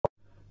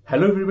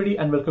Hello everybody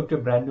and welcome to a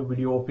brand new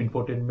video of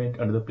infotainment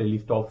under the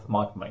playlist of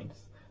Smart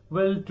Minds.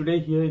 Well, today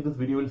here in this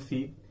video we'll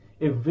see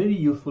a very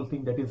useful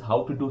thing, that is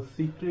how to do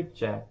secret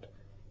chat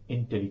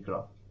in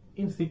Telegram.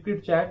 In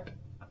secret chat,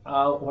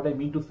 what I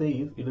mean to say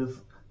is it is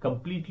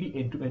completely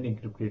end-to-end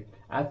encrypted.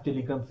 As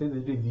Telegram says,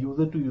 it is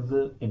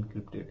user-to-user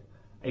encrypted.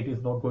 It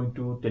is not going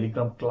to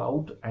Telegram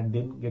cloud and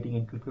then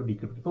getting encrypted or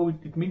decrypted. So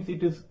it means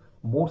it is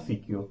more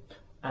secure,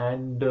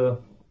 and the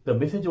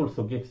message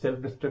also gets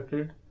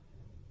self-destructed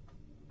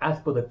as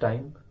per the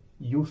time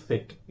you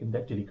set in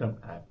that Telegram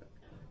app.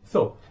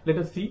 So let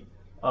us see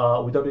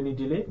without any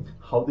delay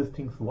how these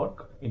things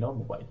work in our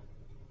mobile.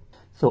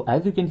 So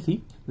as you can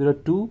see, there are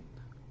two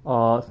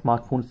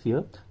smartphones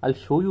here. I'll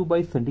show you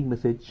by sending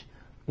message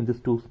in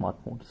these two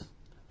smartphones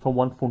from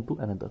one phone to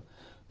another.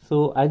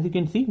 So as you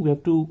can see, we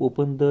have to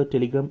open the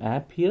Telegram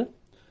app here.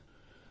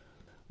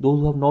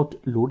 Those who have not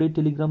loaded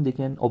Telegram, they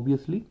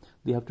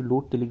have to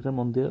load Telegram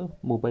on their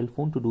mobile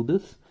phone to do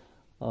this.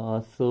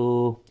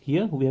 So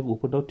here we have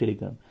opened our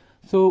Telegram.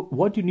 So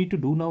what you need to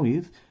do now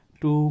is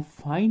to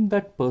find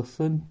that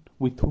person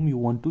with whom you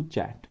want to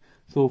chat.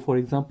 So for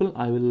example,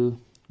 I will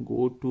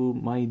go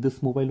to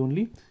this mobile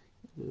only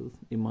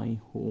in my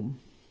home.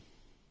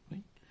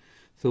 Right?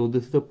 So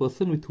this is the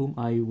person with whom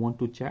I want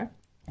to chat.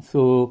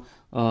 So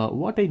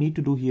what I need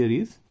to do here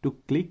is to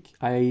click.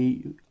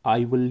 I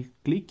will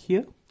click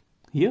here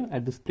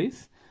at this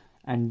place,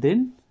 and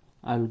then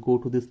I'll go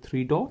to these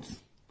three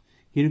dots.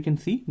 Here you can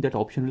see that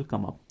option will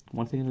come up.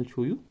 Once again, I'll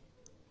show you.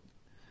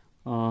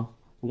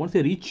 Once I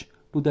reach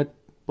to that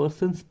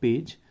person's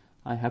page,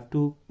 I have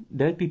to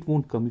directly, it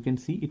won't come. You can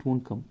see it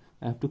won't come.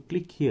 I have to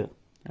click here.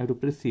 I have to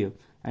press here,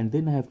 and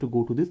then I have to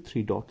go to these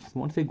three dots.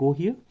 Once I go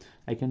here,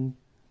 I can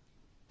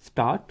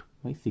start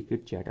my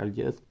secret chat. I'll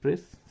just press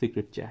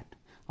secret chat.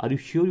 Are you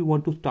sure you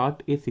want to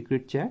start a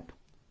secret chat?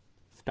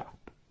 Start.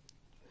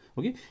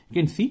 Okay. You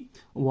can see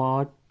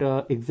what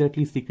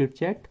exactly secret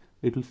chat.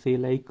 It will say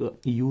like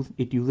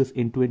it uses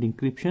end-to-end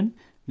encryption,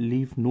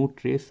 leave no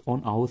trace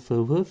on our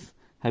servers,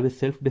 have a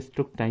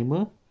self-destruct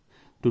timer,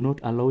 do not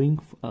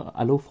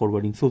allow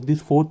forwarding. So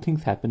these four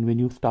things happen when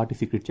you start a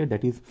secret chat.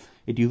 That is,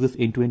 it uses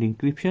end-to-end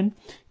encryption,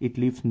 it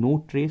leaves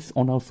no trace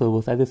on our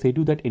servers. As I said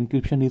to you, that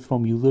encryption is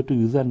from user to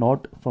user,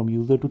 not from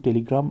user to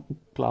Telegram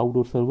cloud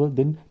or server,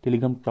 then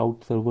Telegram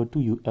cloud server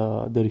to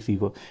the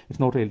receiver. It's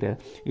not right there.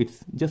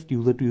 It's just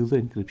user to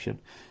user encryption.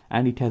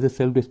 And it has a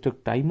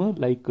self-destruct timer,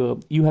 like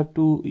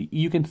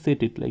you can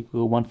set it like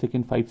 1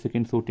 second, 5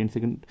 seconds or 10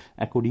 seconds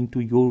according to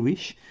your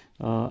wish,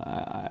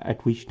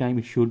 at which time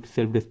it should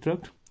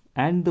self-destruct.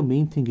 And the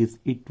main thing is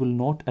it will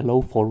not allow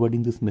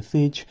forwarding this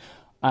message,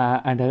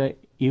 and I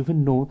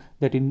even know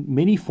that in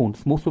many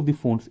phones, most of the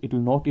phones, it will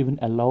not even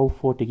allow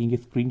for taking a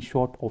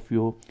screenshot of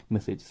your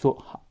message.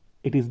 So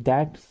it is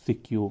that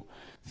secure.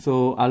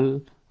 So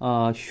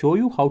I'll show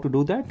you how to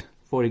do that.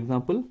 For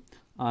example,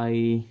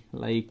 I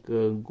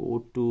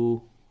go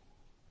to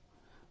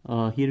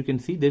here. You can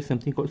see there's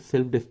something called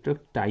self-destruct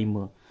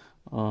timer.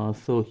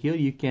 So here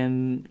you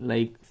can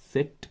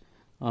set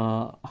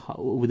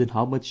within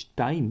how much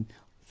time,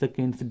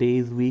 seconds,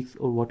 days, weeks,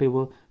 or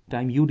whatever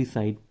time you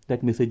decide,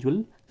 that message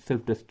will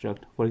self-destruct.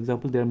 For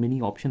example, there are many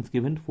options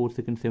given: 4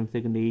 seconds, 7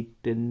 seconds,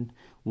 8, 10,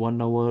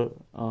 1 hour,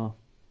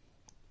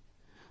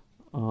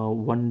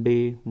 1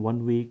 day,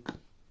 1 week.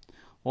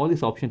 All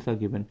these options are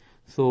given.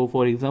 So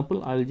for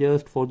example, I'll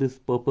just, for this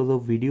purpose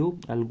of video,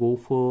 I'll go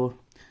for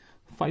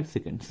 5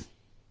 seconds.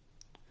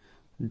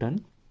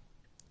 Done.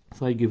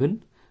 So I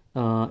given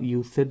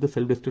you set the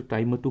self-destruct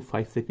timer to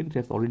 5 seconds.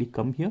 That's already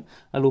come here.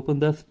 I'll open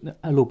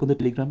the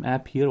Telegram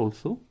app here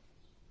also.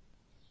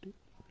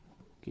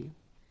 Okay,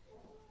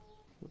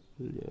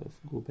 we'll just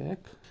go back.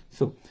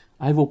 So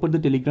I've opened the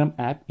Telegram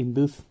app in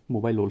this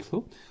mobile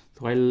also.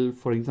 So I'll,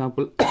 for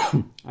example,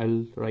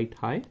 I'll write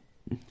hi.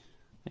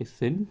 I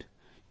send.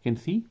 You can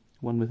see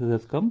one message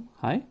has come,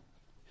 hi.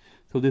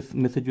 So this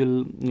message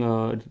will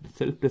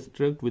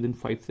self-destruct within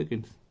 5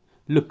 seconds.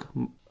 Look,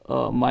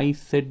 my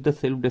set the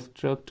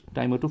self-destruct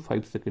timer to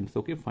 5 seconds.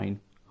 Okay, fine.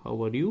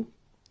 How are you?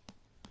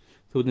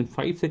 So within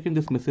 5 seconds,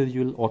 this message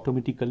will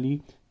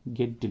automatically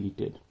get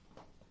deleted.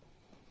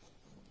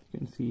 You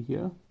can see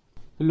here.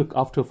 Look,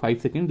 after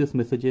 5 seconds, this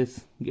message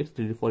gets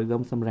deleted. For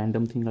example, some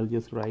random thing I'll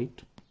just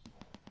write.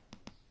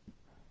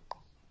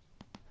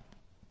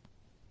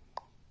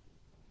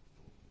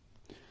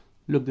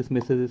 Look, these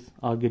messages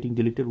are getting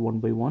deleted one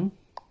by one.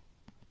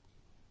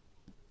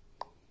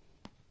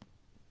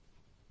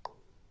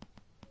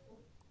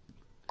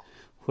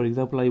 For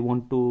example, I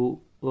want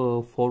to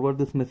forward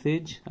this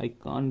message. I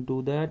can't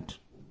do that.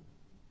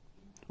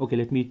 Okay,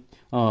 let me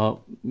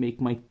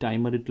make my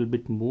timer a little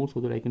bit more so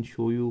that I can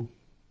show you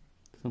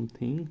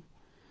something.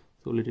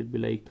 So let it be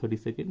like 30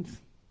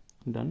 seconds.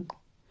 Done.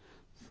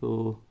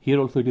 So here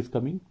also it is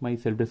coming. My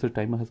self-destruct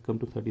timer has come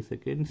to 30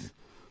 seconds.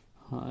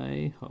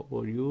 Hi, how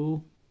are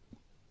you?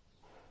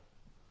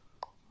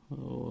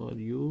 How are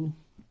you?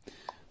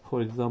 For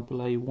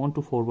example, I want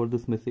to forward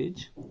this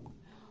message.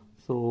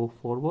 So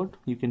forward,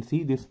 you can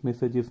see this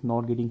message is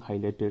not getting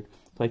highlighted,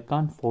 so I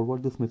can't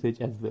forward this message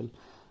as well.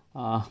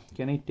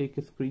 Can I take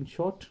a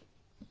screenshot?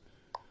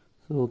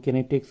 So can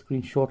I take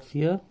screenshots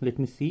here? Let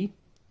me see.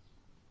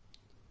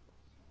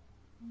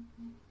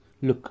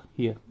 Look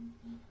here,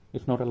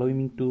 it's not allowing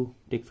me to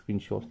take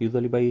screenshots.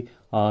 Usually by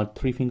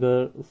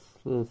 3-finger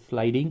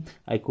sliding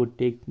I could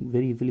take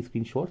very easily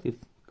screenshots.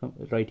 It's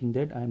writing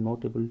that I am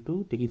not able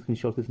to. Taking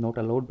screenshots is not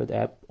allowed by the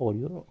app or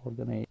your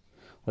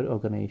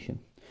organization.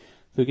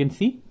 So you can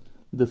see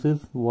this is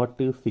what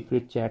is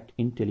secret chat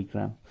in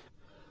Telegram.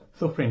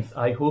 So friends,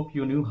 I hope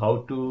you knew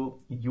how to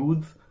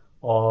use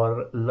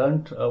or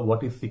learnt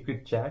what is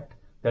secret chat.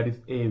 That is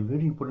a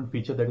very important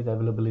feature that is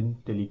available in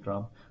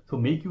Telegram. So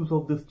make use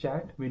of this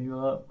chat when you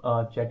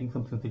are chatting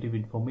some sensitive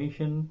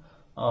information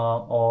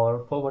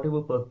or for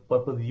whatever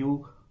purpose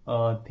you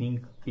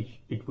think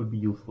it would be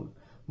useful.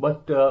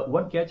 But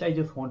one catch I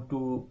just want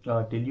to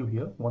tell you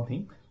here, one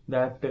thing,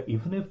 that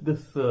even if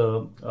this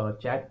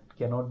chat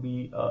cannot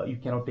be, you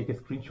cannot take a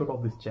screenshot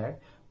of this chat,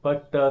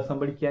 but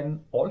somebody can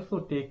also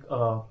take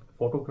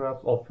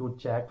photographs of your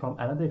chat from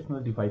another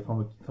external device,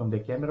 from the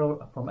camera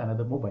or from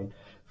another mobile.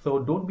 So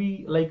don't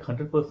be like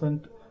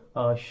 100%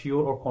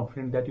 sure or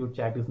confident that your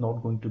chat is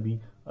not going to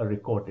be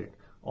recorded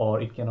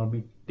or it cannot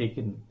be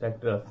taken, that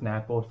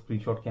snap or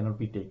screenshot cannot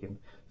be taken.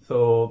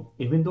 So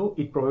even though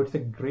it provides a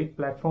great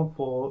platform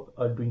for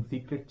doing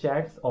secret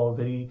chats or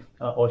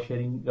or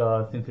sharing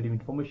sensitive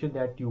information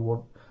that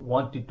you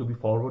want it to be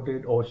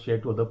forwarded or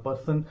shared to other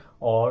person,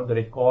 or the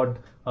record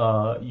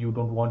you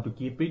don't want to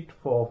keep it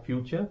for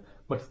future,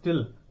 but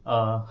still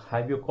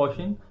have your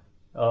caution.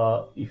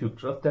 If you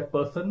trust that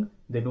person,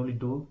 then only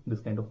do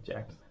this kind of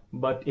chats.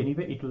 But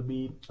anyway, it will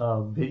be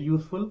very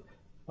useful.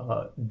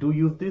 Do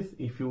use this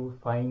if you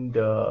find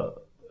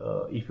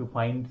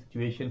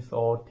situations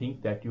or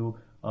things that you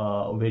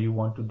where you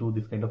want to do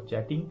this kind of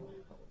chatting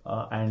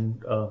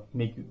and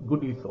make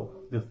good use of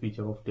this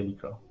feature of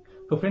Telegram.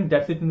 So friends,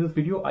 that's it in this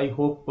video. I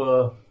hope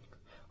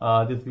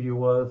this video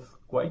was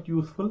quite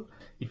useful.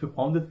 If you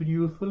found this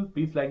video useful,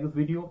 please like this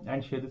video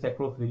and share this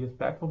across various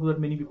platforms so that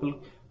many people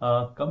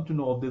come to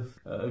know of this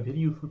very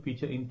useful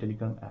feature in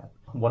Telegram app.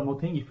 One more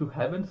thing, if you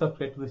haven't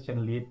subscribed to this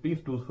channel yet, please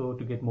do so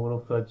to get more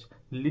of such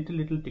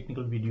little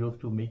technical videos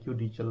to make your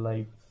digital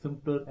life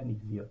simpler and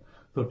easier.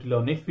 So till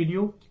our next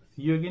video,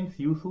 see you again,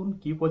 see you soon.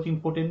 Keep watching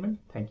infotainment.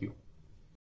 Thank you.